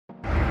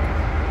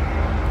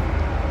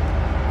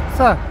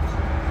So,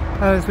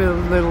 I was a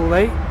little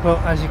late, but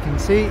as you can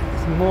see,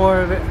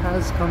 more of it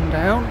has come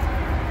down.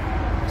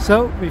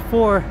 So,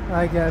 before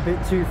I get a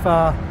bit too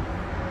far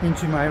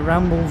into my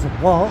rambles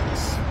and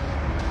walks,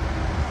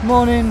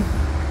 morning,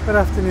 good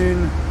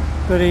afternoon,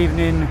 good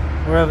evening,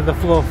 wherever the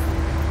fluff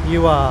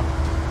you are.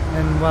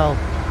 And well,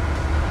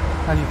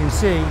 as you can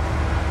see,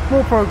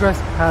 more progress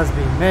has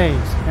been made.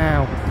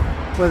 Now,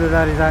 whether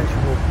that is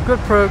actual good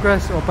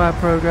progress or bad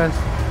progress,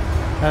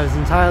 that is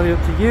entirely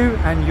up to you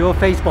and your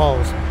face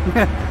balls.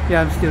 Yeah,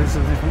 I'm stealing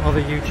something from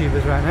other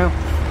YouTubers right now.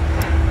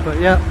 But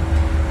yeah,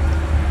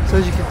 so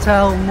as you can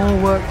tell,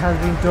 more work has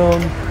been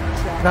done.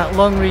 That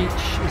long reach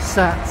is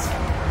sat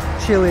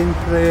chilling,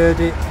 they heard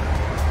it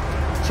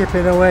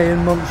chipping away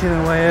and munching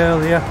away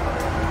earlier.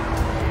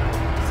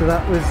 So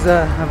that was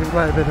having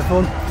quite a bit of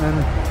fun,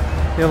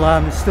 and the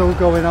alarm is still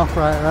going off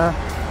right there.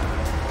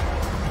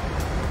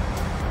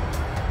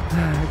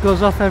 It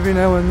goes off every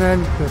now and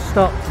then, it goes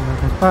stopped and then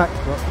comes back,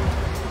 but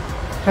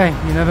hey,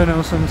 you never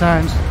know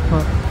sometimes.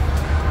 But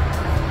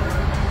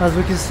as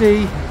we can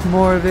see,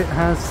 more of it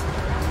has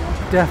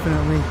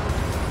definitely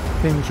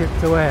been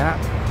chipped away at,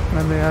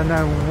 and they are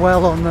now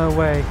well on their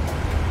way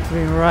to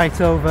being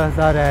right over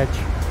that edge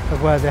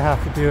of where they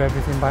have to do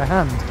everything by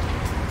hand,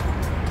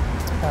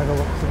 by the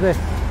looks of this.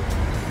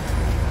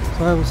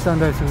 So I will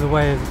stand out of the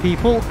way of the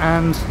people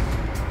and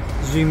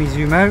zoom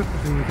out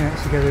so you can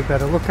actually get a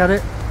better look at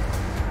it.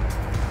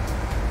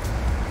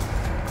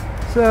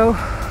 So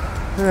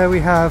there we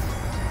have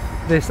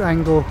this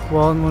angle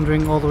one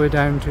wandering all the way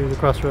down to the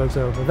crossroads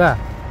over there,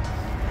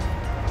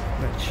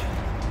 which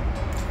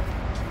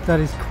that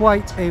is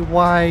quite a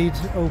wide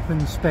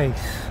open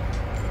space,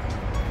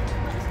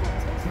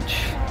 which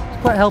is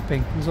quite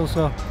helping. There's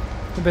also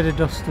a bit of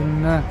dust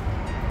and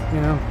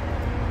you know,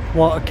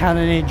 water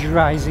cannonage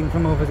rising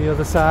from over the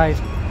other side.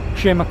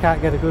 Shame I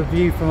can't get a good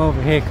view from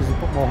over here because they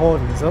put more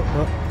hoardings up,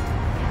 but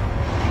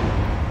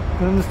I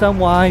can understand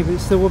why, but it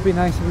still would be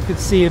nice if we could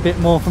see a bit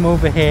more from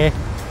over here,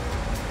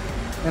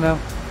 you know.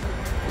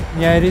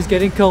 Yeah, it is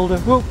getting colder.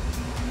 Whoop,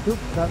 whoop,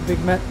 that big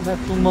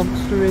metal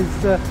monster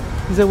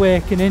is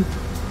awakening.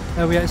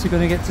 Are we actually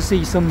going to get to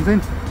see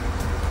something?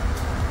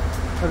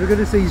 Are we going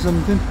to see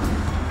something,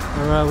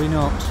 or are we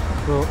not?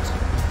 But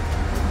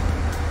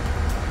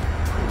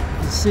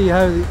you can see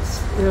how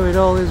it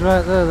all is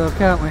right there though,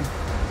 can't we?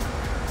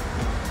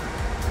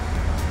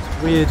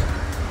 It's weird.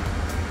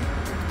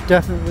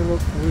 Definitely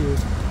looks weird.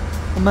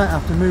 I might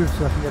have to move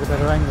so I can get a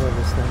better angle of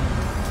this thing.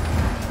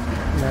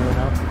 You never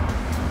know.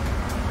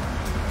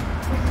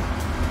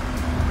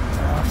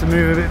 I'll have to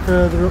move a bit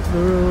further up the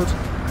road.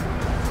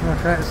 I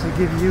can actually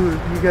give you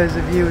guys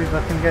a view if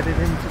I can get it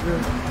into the...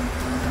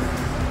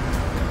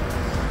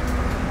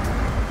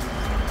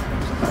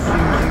 Just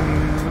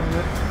zooming in a little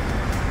bit.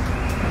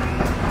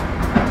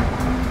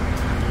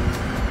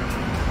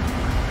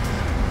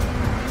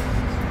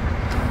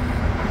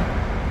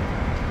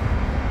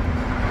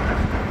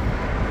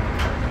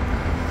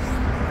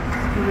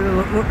 Give it a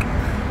look.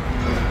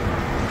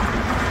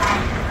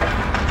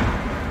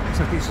 Looks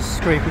like it's just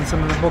scraping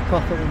some of the muck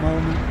off at the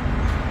moment.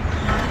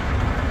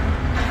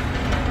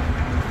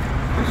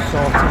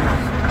 Sorting,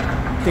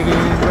 digging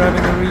in,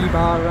 grabbing the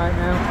rebar right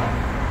now.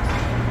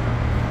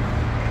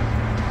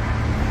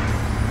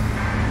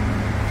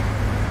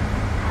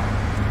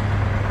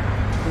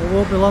 It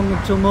won't be long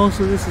until most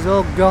of this is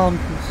all gone,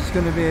 which is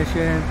going to be a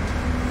shame.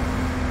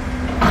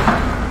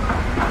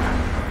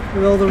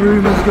 With all the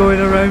rumours going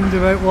around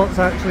about what's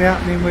actually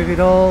happening with it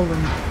all,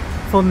 and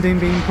funding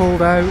being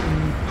pulled out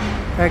and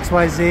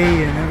XYZ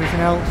and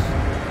everything else,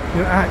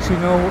 you don't actually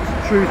know what's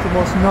the truth and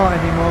what's not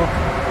anymore.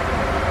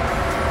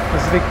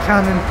 There's a big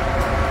cannon,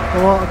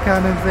 the water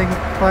cannon thing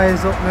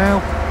fires up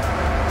now.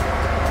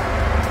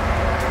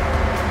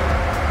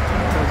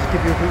 I'll just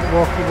give you a quick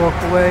walk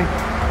away.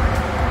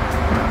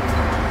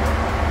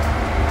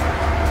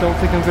 Don't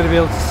think I'm going to be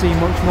able to see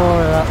much more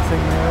of that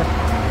thing there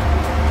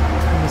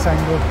from this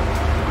angle.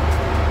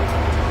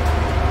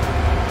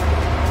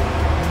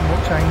 Not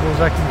much angles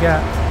I can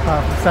get apart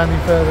from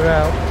standing further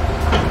out.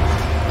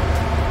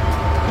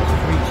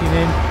 Just reaching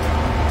in.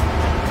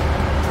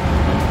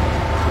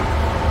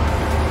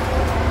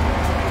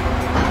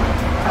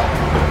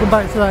 Come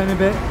back to that in a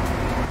bit.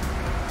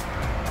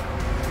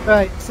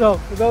 Right, so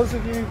for those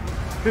of you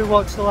who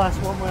watched the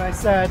last one when I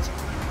said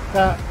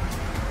that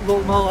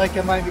looked more like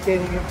I might be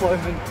gaining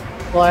employment,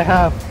 well, I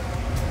have.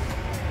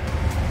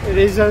 It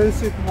is at a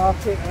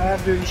supermarket and I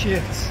am doing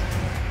shifts.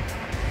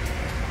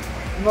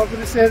 I'm not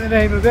going to say the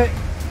name of it,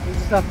 you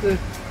just have to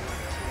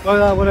work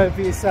that one out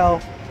for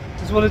yourself.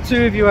 There's one or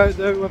two of you out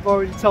there who have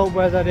already told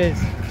where that is.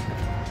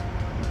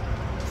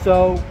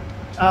 So,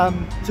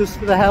 just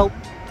for the help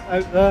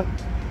out there,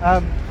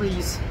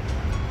 please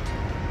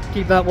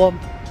keep that one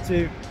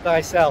to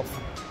thyself.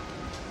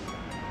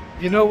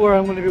 If you know where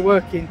I'm going to be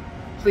working,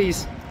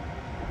 please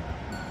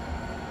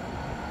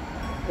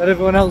let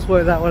everyone else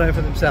work that one out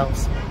for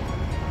themselves.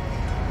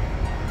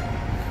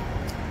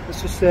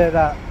 Let's just say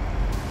that.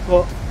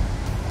 But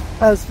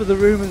as for the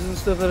rumours and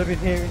stuff that I've been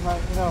hearing,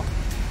 like, you know,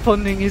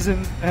 funding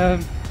isn't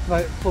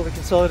like fully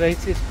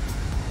consolidated,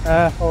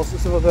 also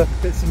some other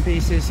bits and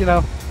pieces, you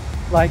know,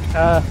 like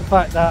the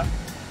fact that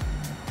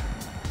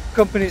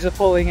companies are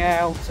pulling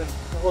out and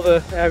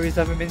other areas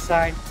haven't been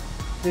signed.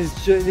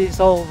 These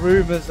all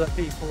rumours that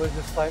people are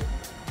just like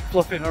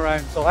fluffing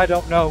around, so I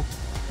don't know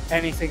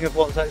anything of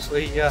what's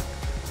actually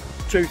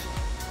truth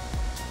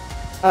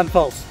and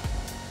false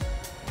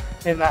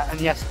in that. And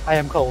yes, I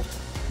am cold.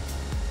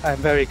 I am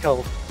very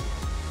cold.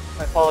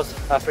 My paws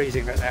are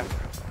freezing right now.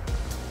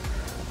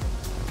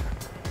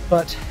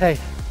 But hey,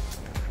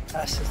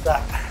 that's just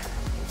that.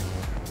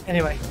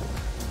 Anyway,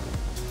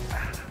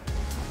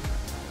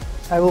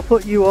 I will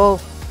put you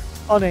all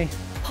on a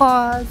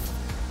pause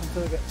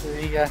until we get to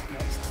the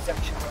next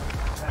section.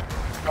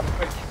 Have a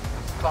quick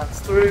glance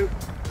through.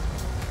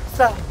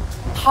 So,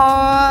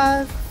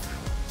 pause!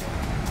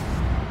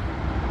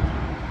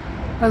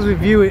 As we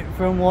view it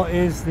from what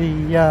is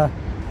the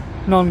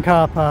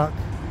non-car park,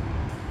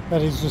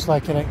 that is just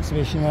like an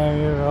exhibition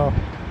area, or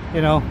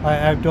you know, like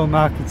outdoor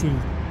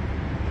marketing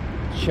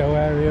show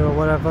area or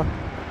whatever,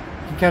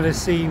 you can kind of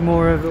see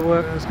more of the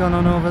work that's gone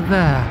on over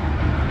there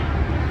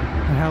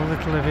and how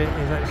little of it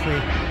is actually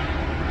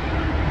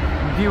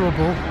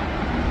viewable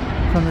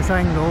from this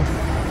angle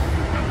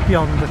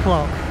beyond the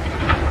clock.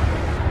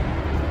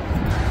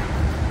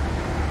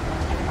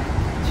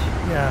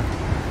 Yeah,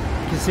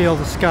 you can see all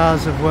the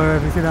scars of where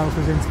everything else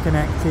was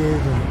interconnected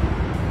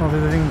and all the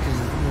other things.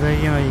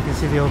 You know, you can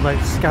see the old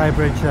like sky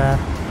bridge there,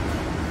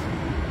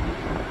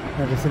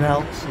 everything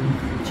else,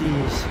 and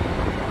geez,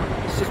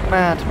 it's just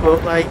mad.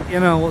 But like, you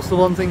know, what's the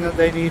one thing that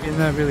they need in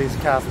there really is a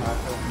car park.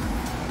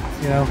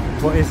 You know,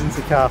 what isn't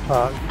a car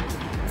park?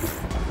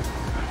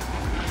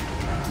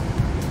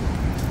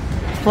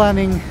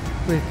 Planning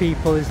with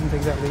people isn't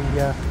exactly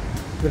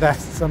the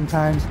best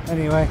sometimes.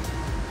 Anyway,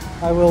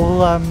 I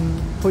will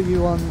put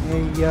you on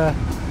a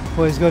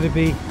what is going to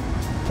be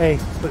a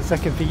split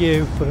second for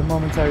you, but a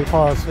momentary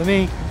pause for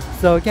me.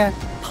 So again,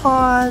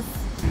 pause.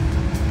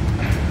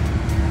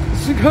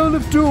 It's the cone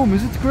of doom.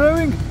 Is it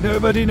growing?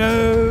 Nobody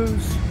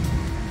knows.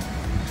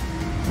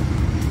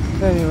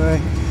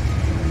 Anyway,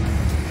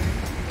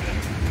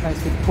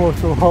 nice big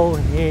portal hole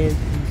in here, you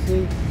can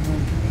see.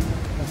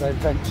 And as I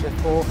venture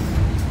forth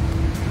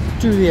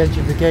to the edge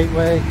of the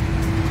gateway,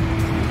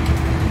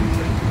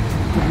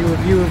 give you a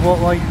view of what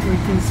we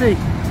can see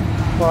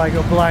while I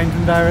go blind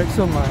from direct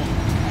sunlight.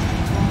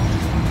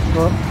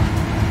 But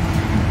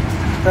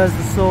there's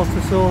the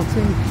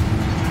sorting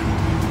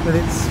with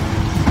its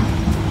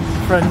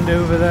friend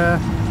over there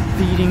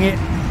feeding it.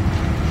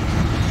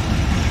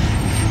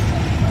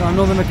 Got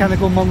another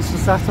mechanical monster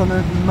sat on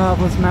a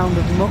marvellous mound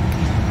of muck.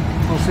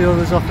 We'll see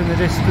others off in the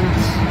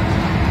distance.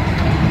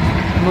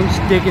 Munch,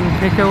 dig and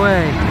pick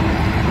away.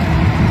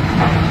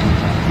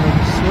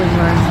 Swing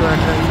round so I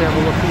can actually have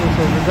a look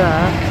over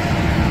there.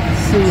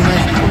 See a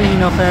nice clean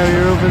up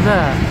area over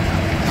there.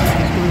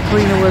 It's going to be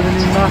cleaner where the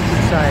new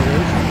market side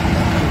is.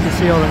 You can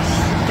see all that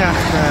gas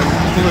there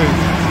with blue.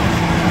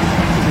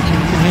 Which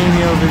you can hear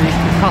me over the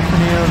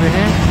cacophony over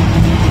here.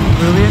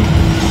 Brilliant.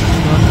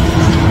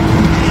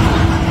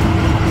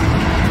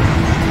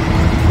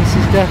 This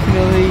is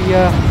definitely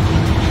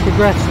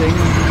progressing.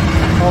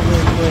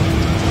 Obviously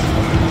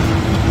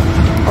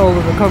all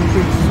of the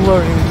concrete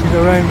slurry which is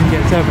around and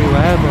gets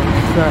everywhere, but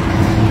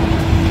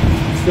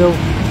it's still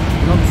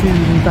not too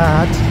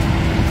bad.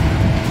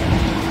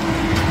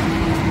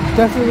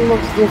 Definitely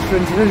looks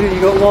different.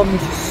 You've got one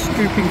which is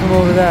scooping from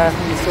over there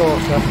from the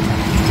saucer.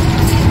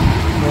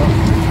 But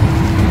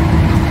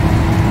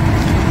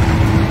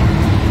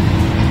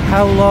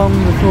how long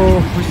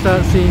before we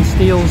start seeing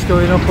steels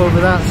going up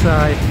over that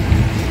side?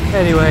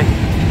 Anyway,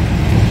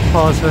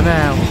 pause for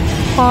now.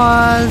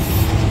 Pause!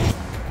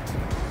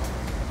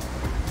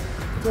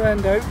 To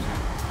end out,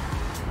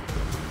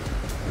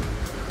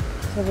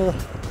 let's have a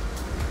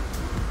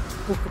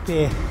look up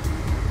here.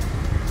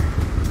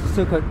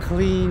 Still quite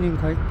clean and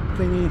quite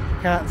clean.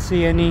 Can't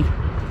see any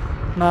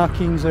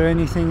markings or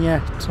anything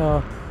yet,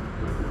 or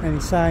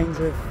any signs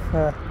of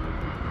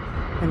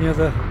any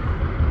other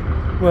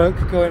work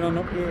going on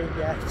up here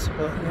yet,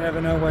 but you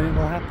never know when it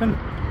will happen.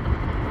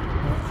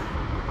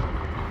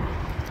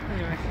 But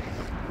anyway,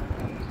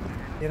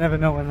 you never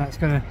know when that's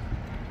going to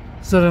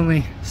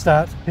suddenly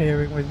start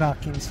appearing with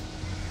markings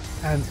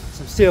and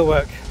some steel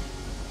work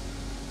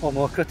or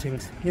more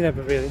cuttings. You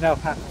never really know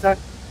half the time.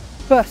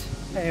 But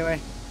anyway,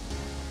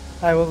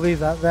 I will leave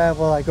that there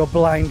while I go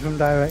blind from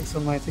direct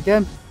sunlight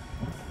again.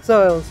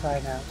 So I'll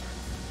sign out.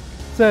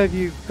 So if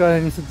you've got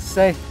anything to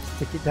say,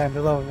 stick it down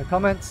below in the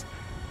comments.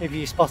 If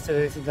you spotted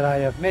anything that I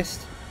have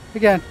missed,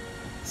 again,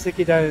 stick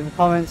it down in the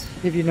comments.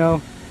 If you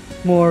know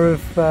more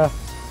of the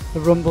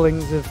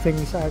rumblings of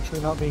things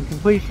actually not being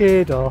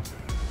completed, or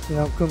you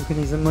know,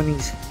 companies and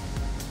monies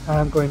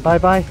going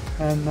bye-bye,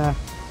 and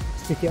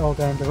stick it all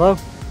down below.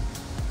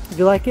 If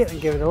you like it, then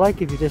give it a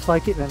like. If you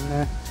dislike it,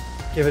 then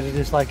give it a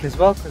dislike as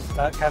well, because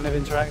that kind of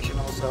interaction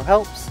also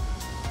helps.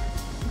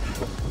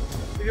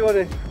 If you want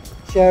to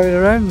share it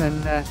around,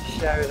 then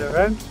share it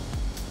around.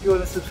 If you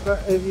want to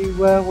subscribe, if you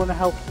want to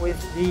help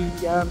with the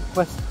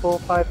quest for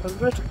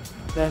 500,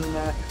 then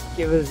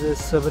give us a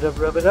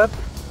sub-a-dub-rub-a-dub.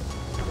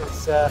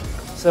 because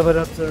someone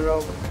up to their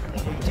own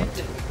did.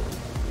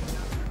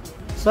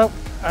 So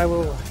I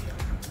will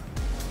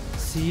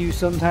see you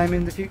sometime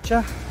in the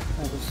future.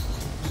 I'll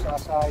just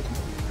outside.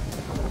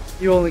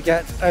 You only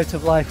get out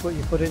of life what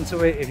you put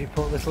into it. If you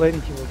put little in,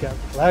 you will get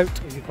little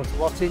out. If you put a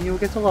lot in, you will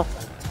get a lot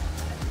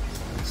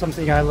out.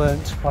 Something I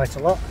learnt quite a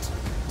lot.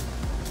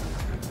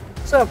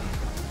 So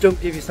don't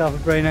give yourself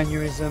a brain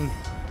aneurysm.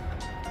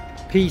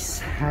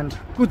 Peace and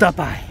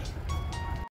goodbye.